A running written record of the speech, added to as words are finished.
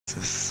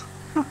Jesus.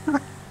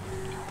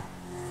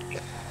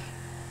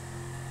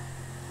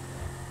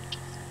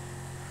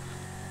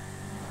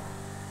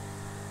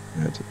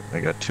 I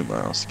got 2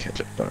 miles to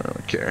catch up, but I don't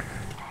really care.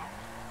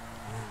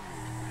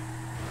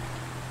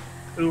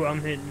 Ooh,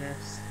 I'm hitting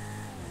this.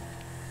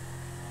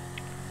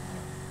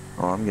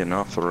 Oh, I'm getting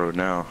off the road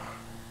now.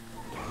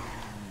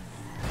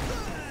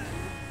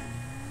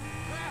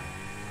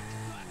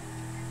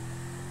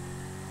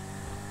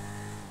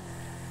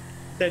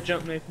 That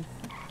jump, Nathan.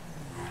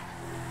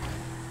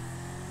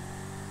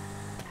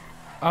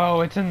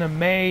 Oh, it's in the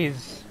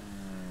maze.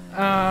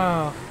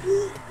 Oh.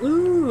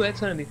 Ooh,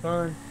 that's gonna be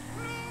fun.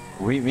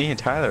 Me and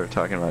Tyler were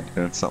talking about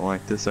doing something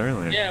like this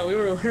earlier. Yeah, we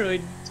were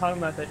literally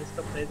talking about that just a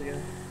couple days ago.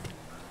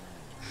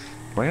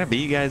 We're gonna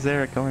beat you guys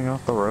there going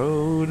off the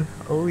road.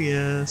 Oh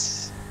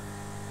yes.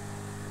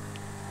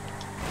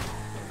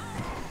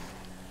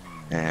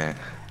 Eh.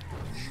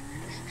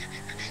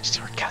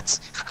 Shortcuts.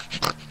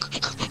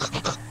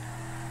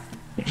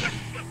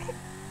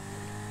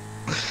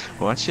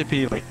 Watch it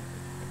be like.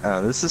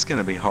 This is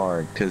gonna be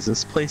hard because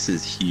this place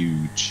is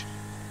huge.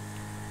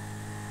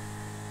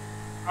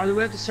 Oh, do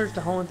we have to search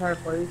the whole entire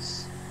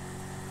place?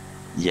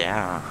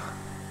 Yeah.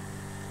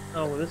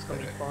 Oh, well, this is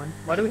gonna be fun.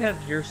 Why do we have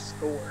your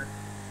score?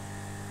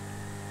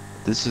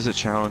 This is a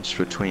challenge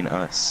between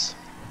us.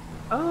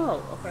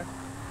 Oh, okay.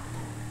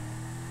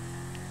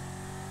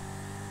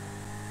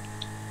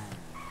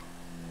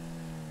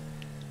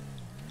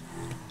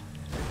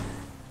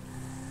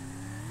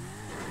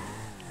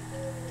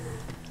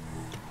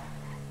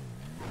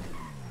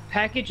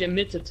 Package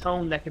emits a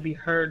tone that can be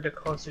heard the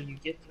closer you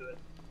get to it.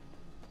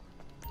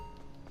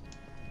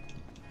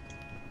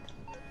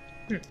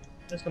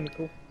 That's gonna be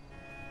cool.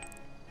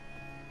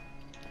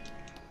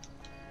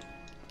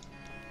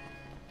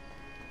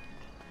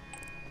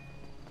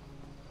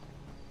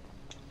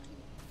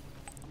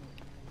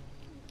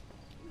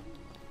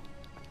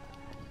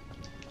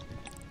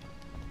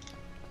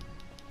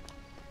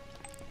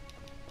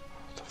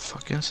 What the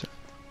fuck is it?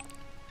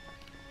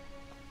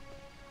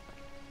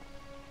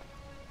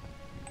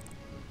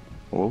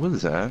 What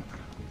was that?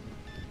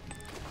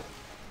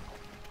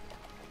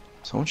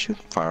 Someone shoot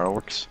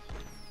fireworks?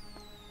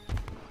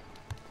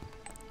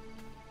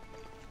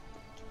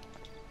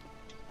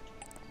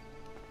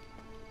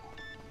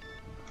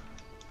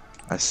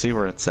 I see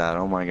where it's at.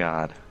 Oh my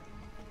god.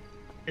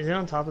 Is it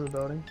on top of the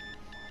building?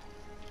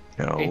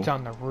 No. It's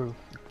on the roof.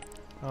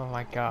 Oh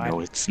my god. No,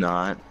 it's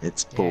not.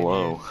 It's Yeah, it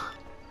below. is.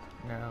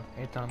 No,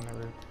 it's on the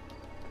roof.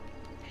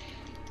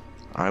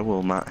 I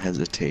will not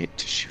hesitate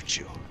to shoot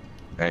you.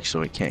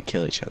 Actually, we can't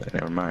kill each other.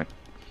 Never mind.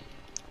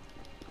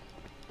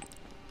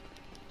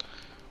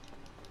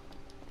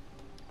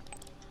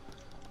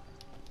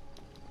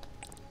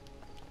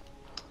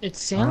 It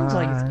sounds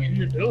like it's in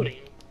the building.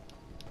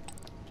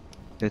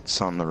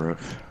 It's on the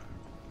roof.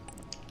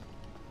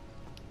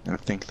 I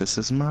think this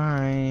is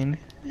mine.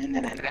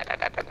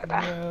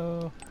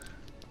 No.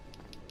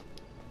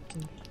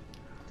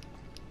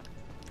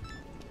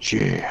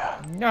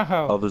 Yeah. No.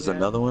 Oh, there's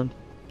another one?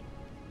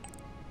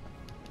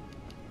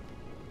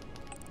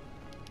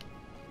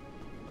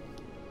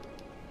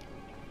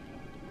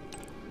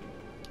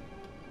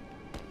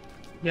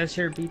 You guys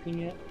hear it beeping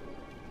yet?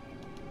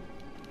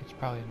 It's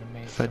probably in the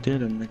maze. If I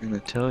did, I'm not gonna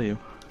tell you.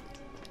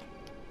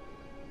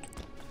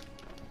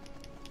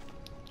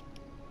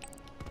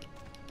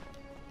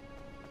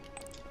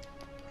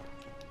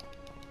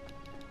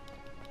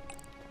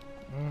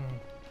 Mm.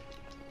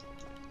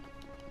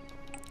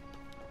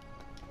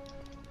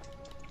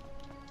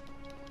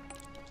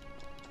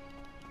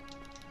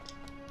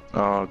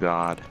 Oh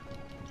god.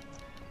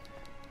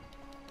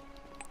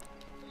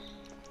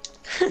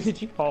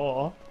 Did you fall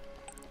off?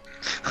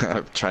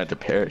 I've tried to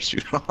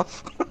parachute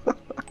off.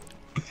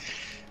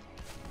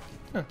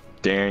 Huh.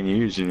 Darren, you're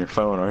using your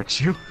phone, aren't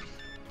you?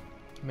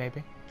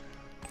 Maybe.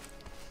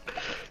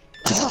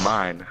 This is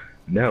mine.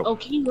 No. Oh,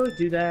 can you really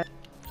do that?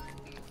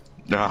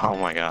 No, oh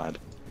my god.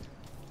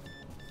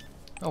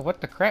 Oh, what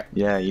the crap?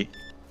 Yeah, you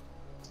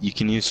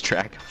can use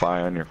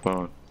Trackify on your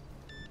phone.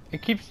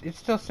 It's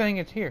still saying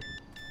it's here.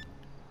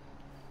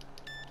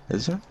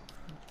 Is it?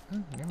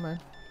 Oh, never mind.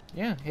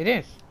 Yeah, it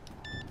is.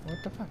 What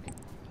the fuck?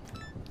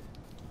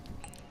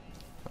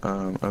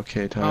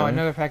 Okay, Oh, Tyler.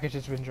 another package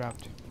has been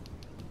dropped.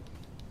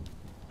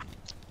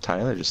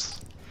 Tyler,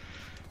 just...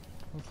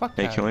 Well, fuck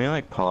Hey, that. can we,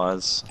 like,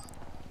 pause?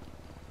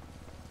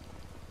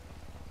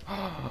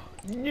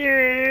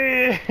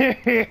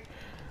 Yeah!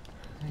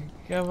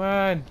 Come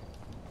on.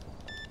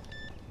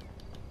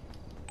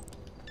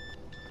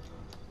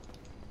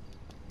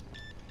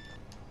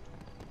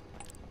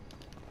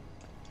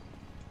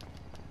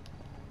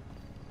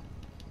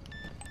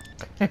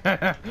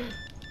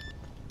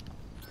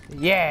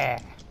 Yeah.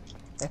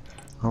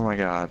 Oh my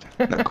god.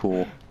 Not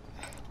cool.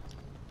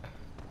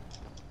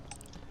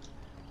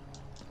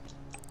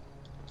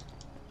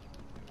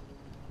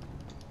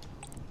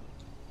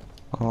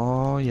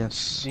 Oh,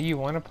 yes. Do you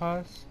want to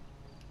pause?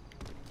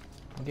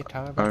 Get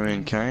Tyler I back mean,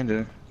 in?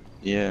 kinda.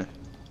 Yeah.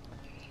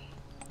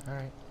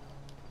 Alright.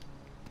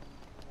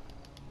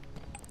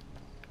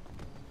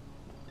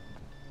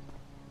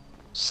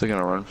 Still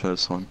gonna run for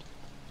this one.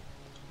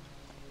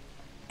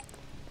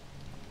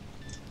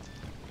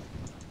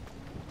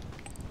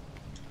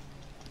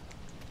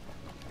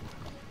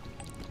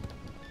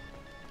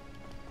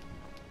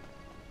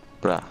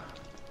 Bruh.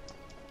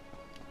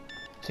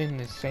 It's in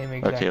the same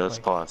exact Okay, let's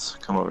place. pause.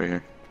 Come over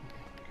here.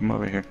 Come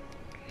over here.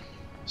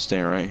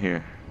 Stay right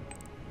here.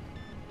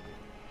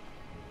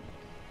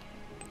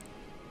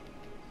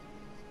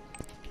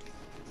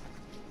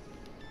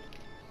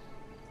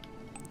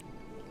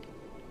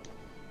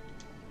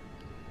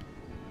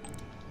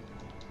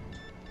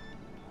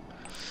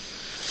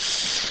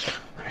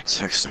 I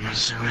text him and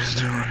see what he's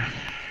doing.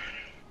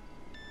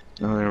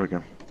 Oh, there we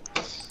go.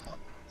 Let's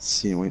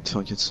see, wait till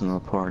it gets into the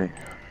party.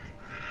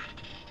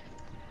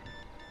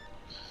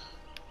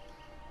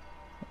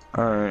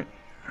 Alright,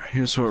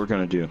 here's what we're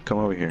gonna do. Come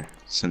over here.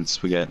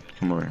 Since we got,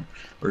 come over here.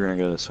 We're gonna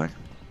go this way.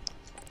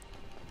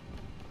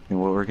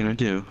 And what we're gonna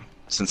do,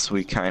 since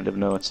we kind of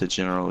know it's a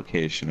general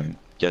location, I'm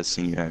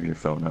guessing you have your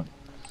phone up.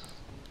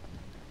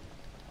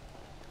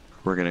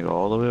 We're gonna go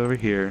all the way over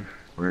here.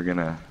 We're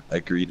gonna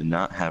agree to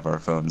not have our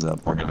phones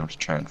up. We're gonna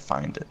try and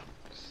find it.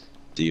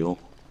 Deal?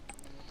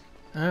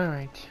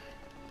 Alright.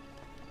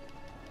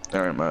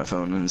 Alright, my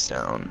phone is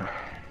down.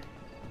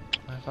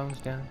 My phone's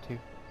down too.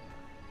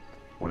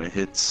 When it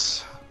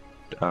hits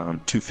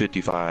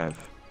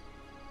 255,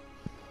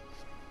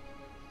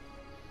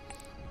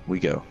 we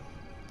go.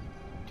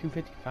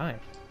 2:55.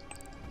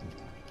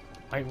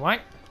 Wait,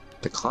 what?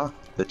 The clock,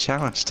 the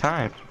challenge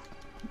time.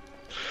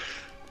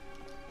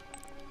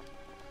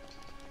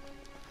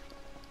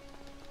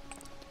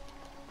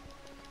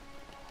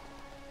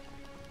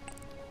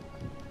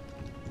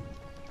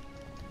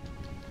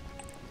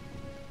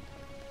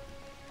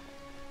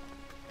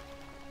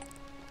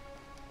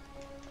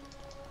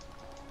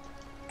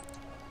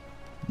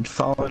 You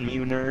following me,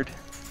 you nerd?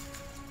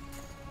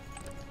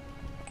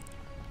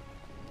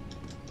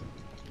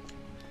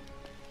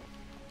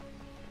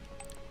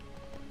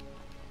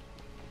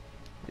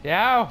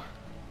 Yo!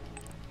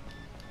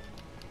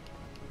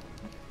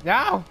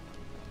 Yo!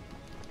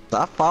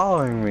 Stop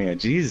following me,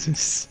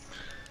 Jesus.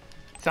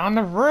 It's on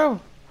the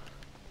roof!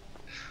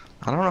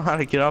 I don't know how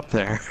to get up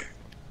there.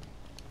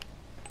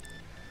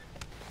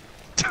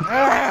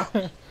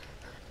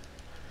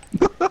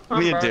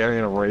 Me and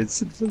Darian are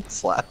racing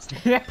since last.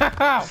 No!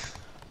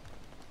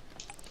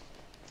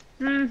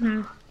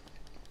 Mm-hmm.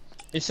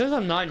 It says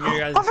I'm not in your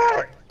guys'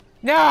 party.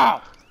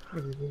 No!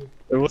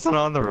 It wasn't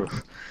on the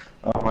roof.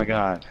 Oh my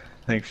god.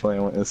 Thankfully I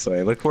went this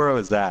way. Look where I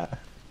was at.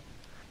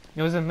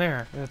 It was in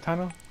there. In the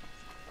tunnel?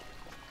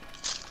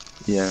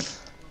 Yeah.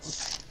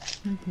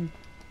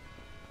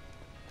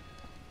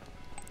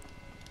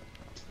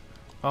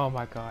 Oh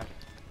my god.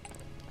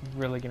 I'm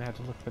really gonna have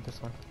to look for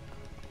this one.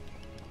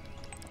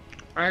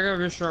 I gotta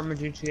restart my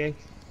GTA.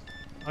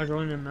 I'll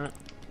join in that.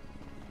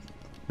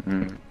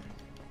 Mm.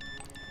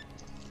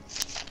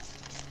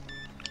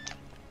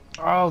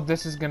 Oh,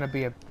 this is gonna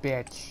be a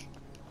bitch.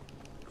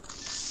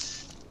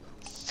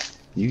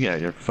 You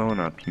got your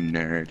phone up, you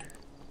nerd.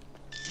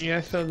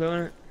 Yeah, still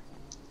doing it.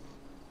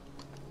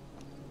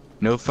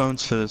 No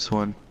phones for this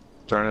one.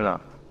 Turn it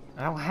off.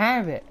 I don't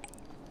have it.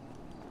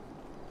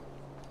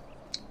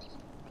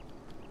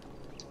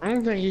 I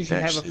don't think you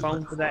should have a Actually,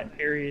 phone for that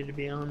area, to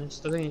be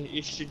honest. I think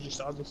it should just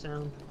auto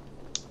sound.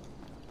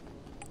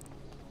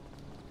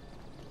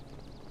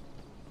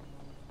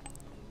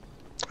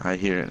 I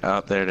hear it.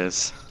 Oh, there it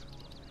is.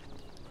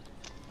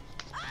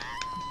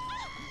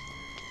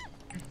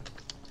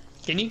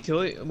 Can you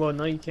kill it? Well,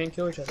 no, you can't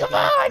kill it. Come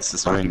on! This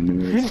is mine.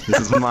 This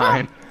is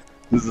mine.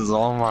 This is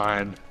all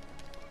mine.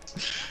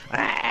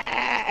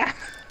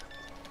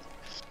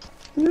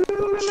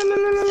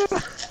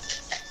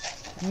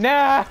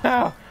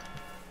 No!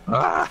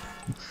 Ah.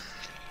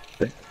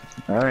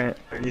 Alright,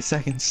 30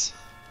 seconds.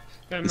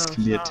 This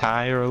could be a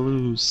tie or a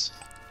lose.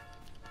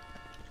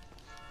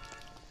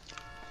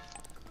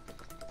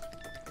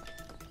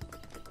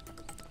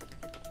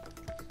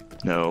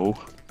 No.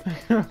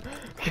 Come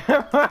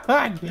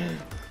on!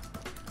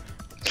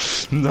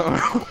 No.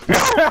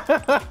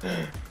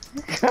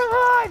 Come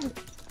on!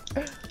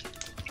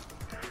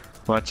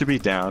 Watch it be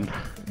down.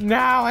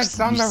 No, it's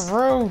on the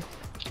roof!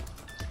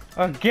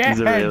 Again! Is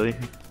it really?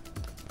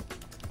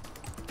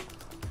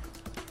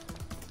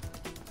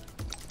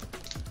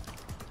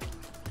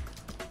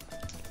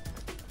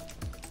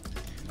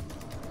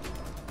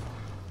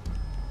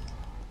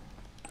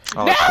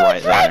 Oh,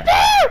 it's right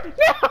there.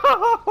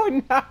 No!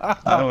 No!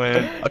 I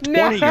win. A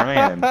 20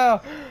 grand.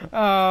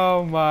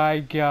 Oh my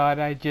god,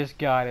 I just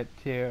got it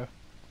too.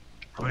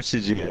 How much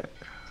did you get?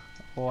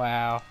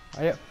 Wow.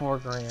 I got 4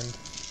 grand.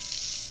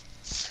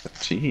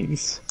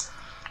 Jeez.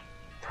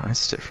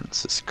 Price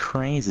difference is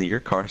crazy. Your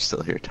car's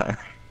still here, Tyler.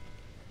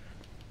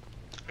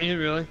 Is it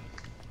really?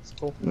 It's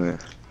cool. Yeah.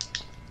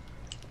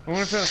 I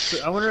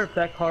wonder if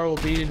that car will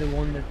be the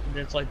one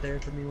that's like there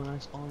for me when I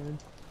spawn in.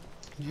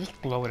 You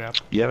just blow it up.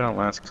 You have it on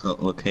last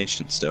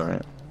location still,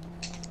 right?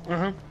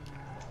 Uh-huh.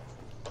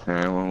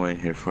 Alright, we'll wait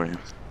here for you.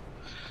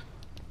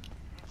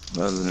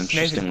 That was an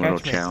interesting Nathan, little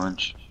catch me.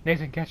 challenge.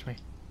 Nathan, catch me.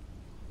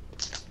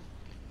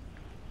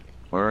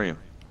 Where are you?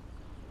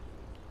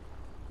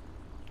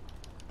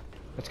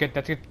 That's good.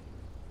 That's good.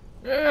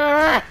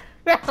 No!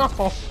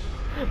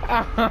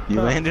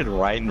 You landed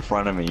right in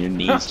front of me. Your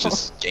knees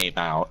just gave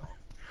out.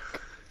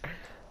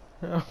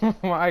 Oh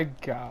my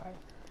god.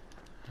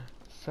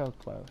 So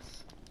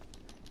close.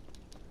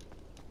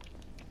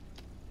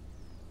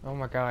 Oh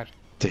my god.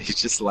 Did you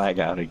just lag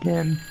out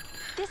again?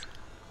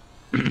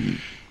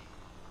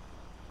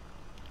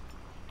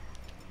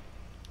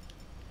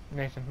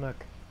 Nathan, look.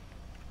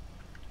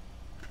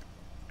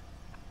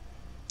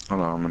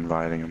 Hold on, I'm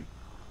inviting him.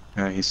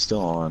 Yeah, he's still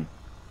on.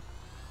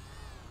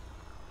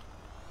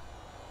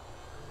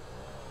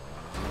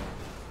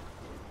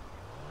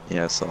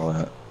 Yeah, I saw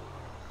that.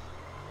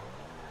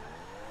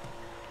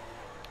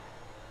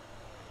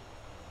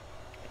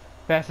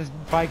 Fastest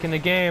bike in the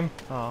game.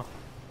 Oh.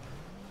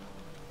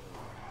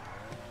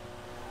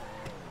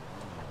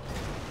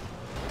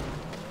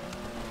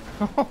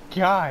 Oh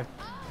god.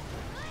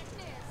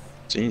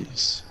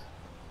 Jeez.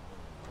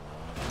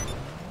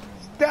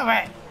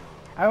 Stop it!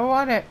 I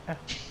want it!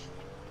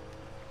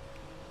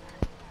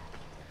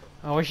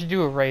 Oh, we should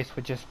do a race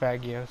with just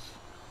Fagios.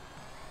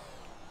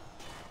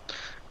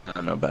 I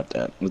don't know about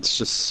that. Let's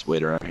just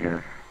wait around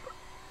here.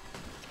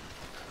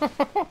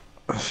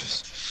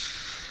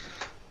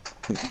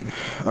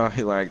 Oh,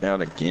 he lagged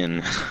out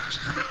again.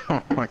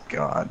 Oh my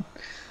god.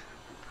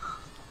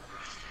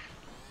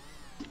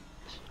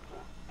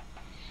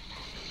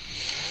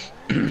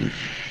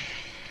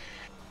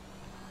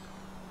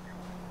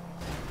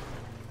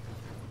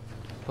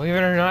 Believe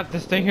it or not,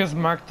 this thing is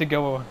marked to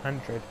go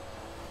 100.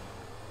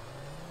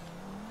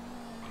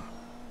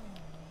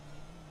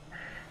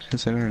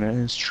 His internet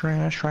is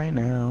trash right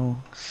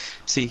now.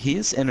 See,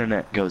 his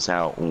internet goes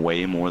out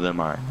way more than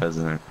mine,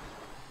 doesn't it?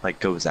 Like,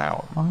 goes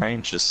out.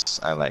 Mine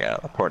just, I lag out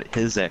of the party.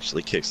 His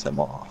actually kicks them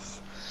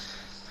off.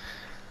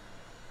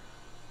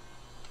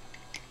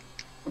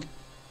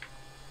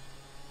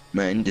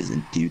 Mine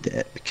doesn't do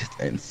that because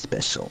I'm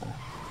special.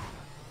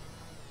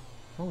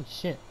 Holy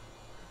shit.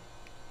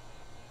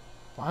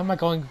 Why am I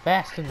going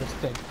fast in this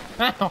thing?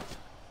 Ow!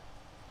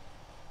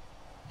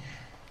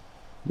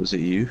 Was it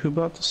you who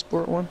bought the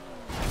sport one?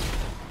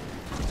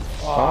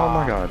 Oh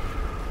my god.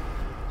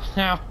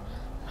 How?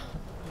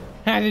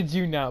 How did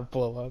you not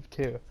blow up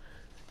too?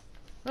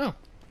 Oh.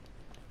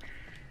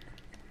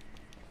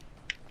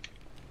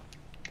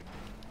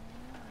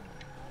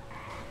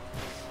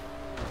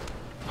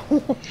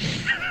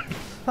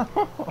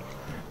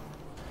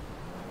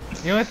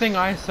 The only thing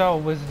I saw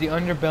was the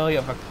underbelly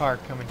of a car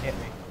come and hit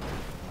me.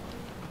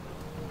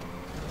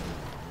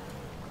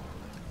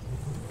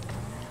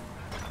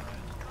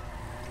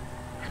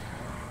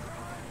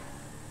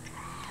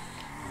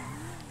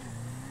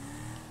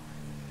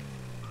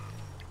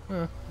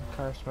 Huh,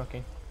 car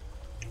smoking.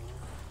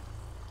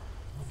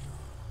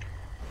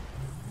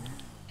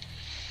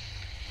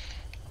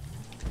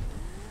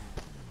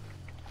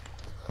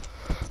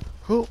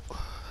 Oh.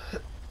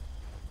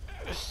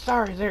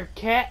 Sorry there,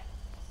 cat.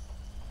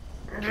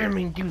 I didn't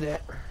mean to do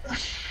that.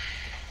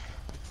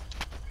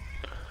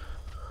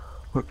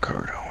 What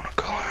car do I want to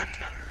go in?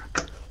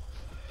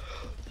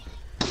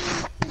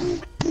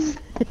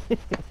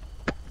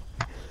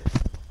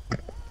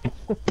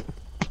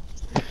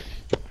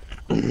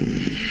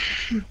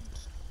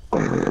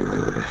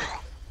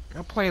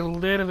 I'll play a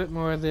little bit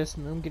more of this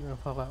and I'm getting a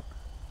Fallout.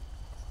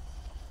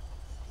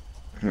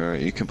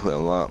 Alright, you can play a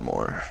lot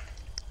more,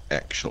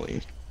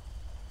 actually.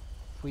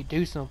 If we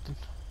do something.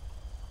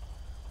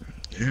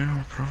 Yeah,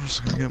 we're probably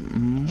just gonna get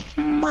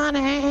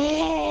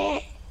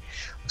money.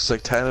 Looks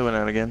like Tyler went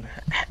out again.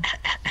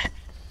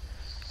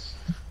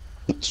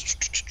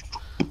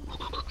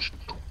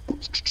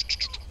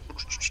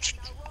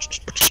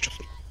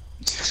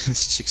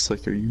 This chick's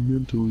like, are you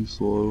mentally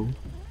slow?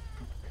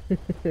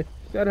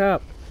 Shut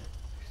up.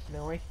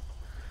 Snowy.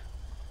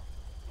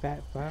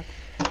 Fat fuck.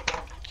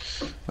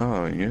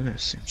 Oh, you're the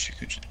same chick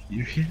who just,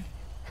 you're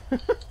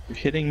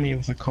hitting me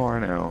with a car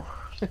now.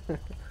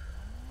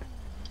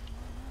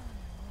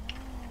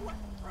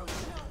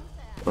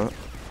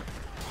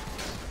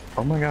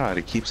 Oh my god,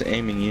 it keeps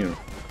aiming you.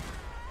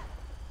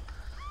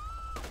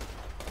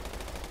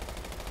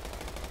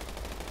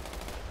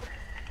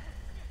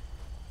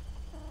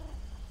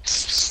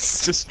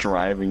 It's just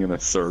driving in a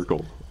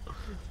circle.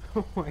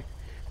 Oh my.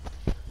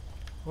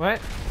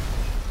 What?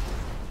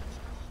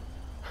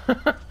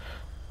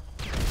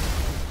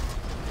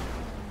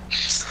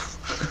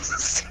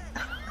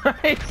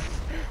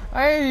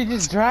 I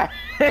just drive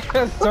in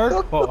a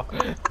circle.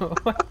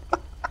 What?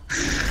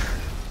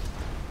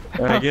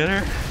 Did I get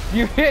her?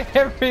 You hit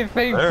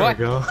everything There but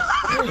we go.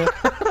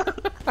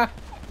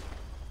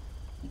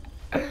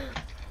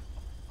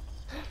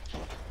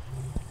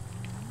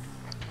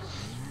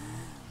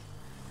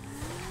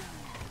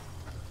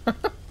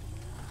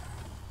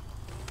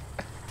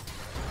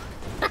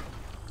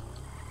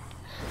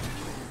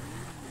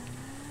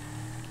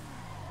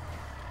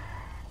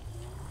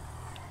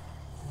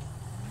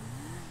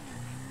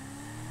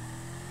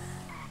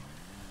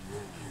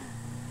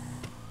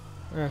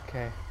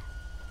 Okay.